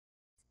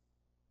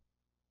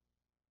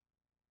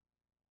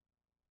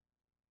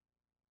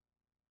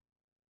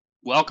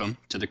Welcome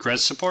to the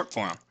CREZ support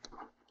forum.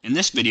 In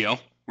this video,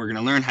 we're going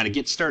to learn how to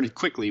get started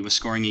quickly with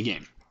scoring a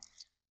game.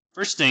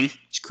 First thing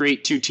is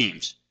create two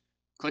teams.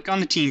 Click on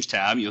the Teams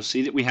tab. You'll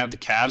see that we have the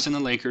Cavs and the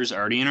Lakers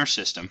already in our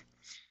system.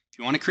 If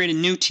you want to create a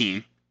new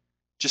team,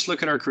 just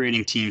look at our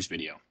Creating Teams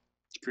video.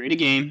 To create a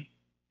game,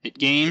 hit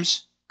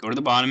Games, go to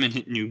the bottom and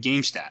hit New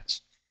Game Stats.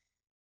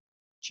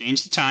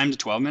 Change the time to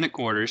 12-minute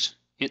quarters,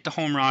 hit the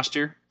home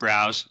roster,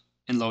 browse,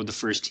 and load the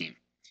first team.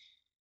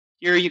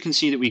 Here you can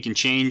see that we can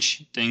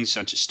change things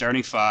such as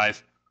starting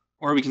five,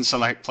 or we can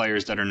select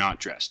players that are not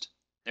dressed.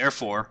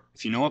 Therefore,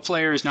 if you know a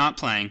player is not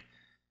playing,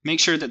 make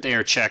sure that they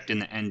are checked in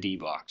the ND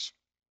box.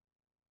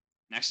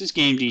 Next is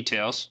game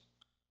details.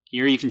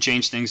 Here you can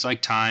change things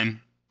like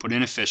time, put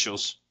in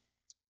officials.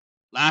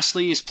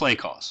 Lastly is play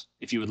calls.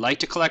 If you would like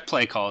to collect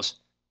play calls,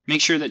 make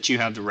sure that you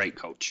have the right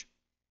coach.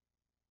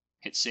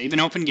 Hit save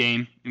and open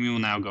game, and we will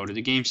now go to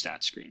the game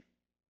stats screen.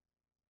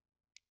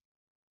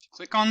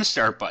 Click on the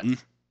start button.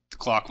 The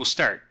clock will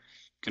start.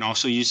 You can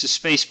also use the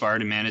space bar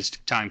to manage the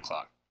time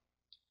clock.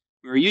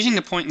 We are using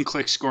the point and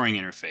click scoring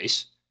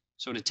interface,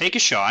 so to take a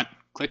shot,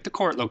 click the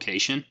court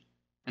location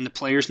and the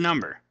player's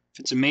number.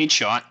 If it's a made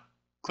shot,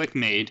 click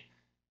made.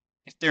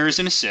 If there is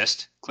an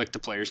assist, click the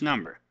player's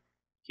number.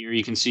 Here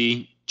you can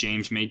see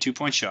James made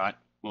 2-point shot,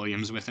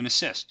 Williams with an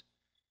assist.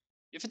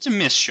 If it's a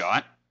missed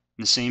shot,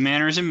 in the same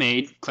manner as a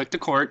made, click the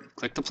court,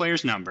 click the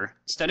player's number.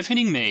 Instead of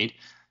hitting made,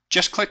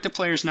 just click the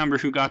player's number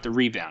who got the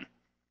rebound.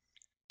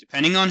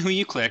 Depending on who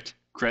you clicked,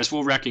 CREZ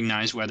will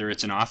recognize whether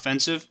it's an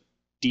offensive,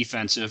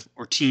 defensive,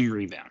 or team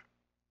rebound.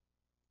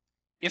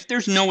 If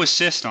there's no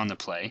assist on the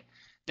play,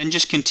 then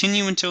just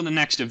continue until the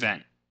next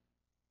event.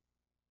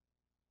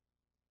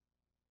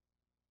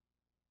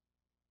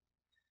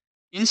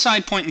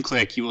 Inside point and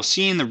click, you will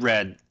see in the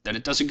red that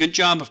it does a good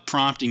job of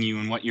prompting you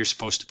on what you're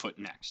supposed to put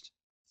next.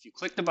 If you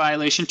click the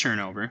violation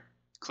turnover,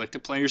 click the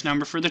player's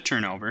number for the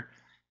turnover,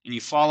 and you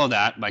follow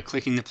that by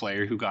clicking the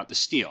player who got the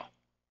steal.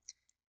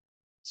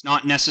 It's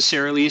not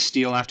necessarily a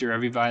steal after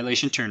every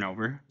violation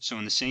turnover, so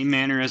in the same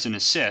manner as an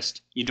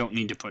assist, you don't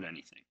need to put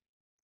anything.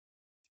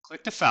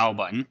 Click the foul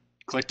button,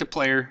 click the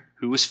player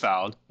who was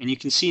fouled, and you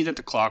can see that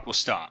the clock will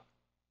stop.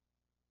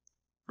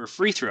 For a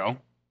free throw,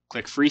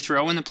 click free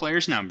throw and the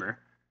player's number,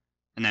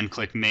 and then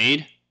click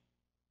made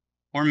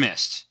or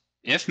missed.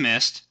 If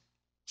missed,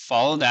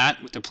 follow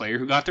that with the player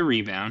who got the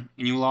rebound,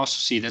 and you will also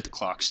see that the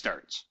clock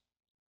starts.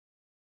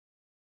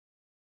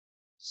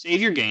 Save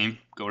your game,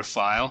 go to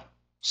File,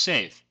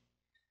 Save.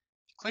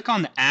 Click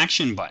on the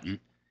Action button.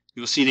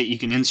 You will see that you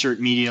can insert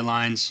media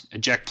lines,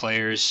 eject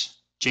players,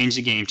 change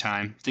the game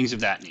time, things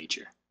of that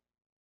nature.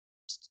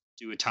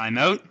 Do a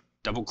timeout,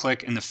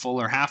 double-click in the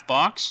full or half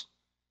box.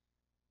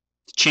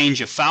 To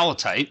change a foul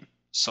type,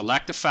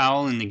 select the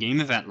foul in the game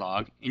event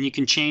log, and you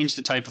can change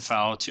the type of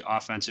foul to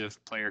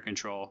offensive, player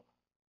control,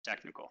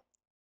 technical.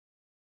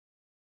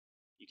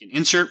 You can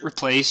insert,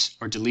 replace,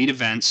 or delete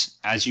events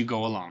as you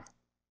go along.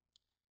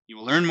 You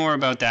will learn more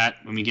about that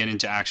when we get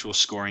into actual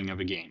scoring of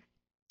a game.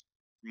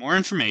 For more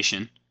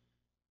information,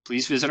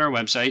 please visit our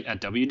website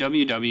at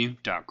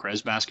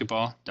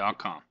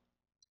www.CREZbasketball.com.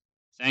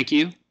 Thank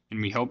you,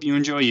 and we hope you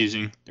enjoy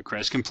using the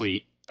CREZ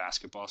Complete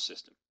basketball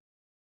system.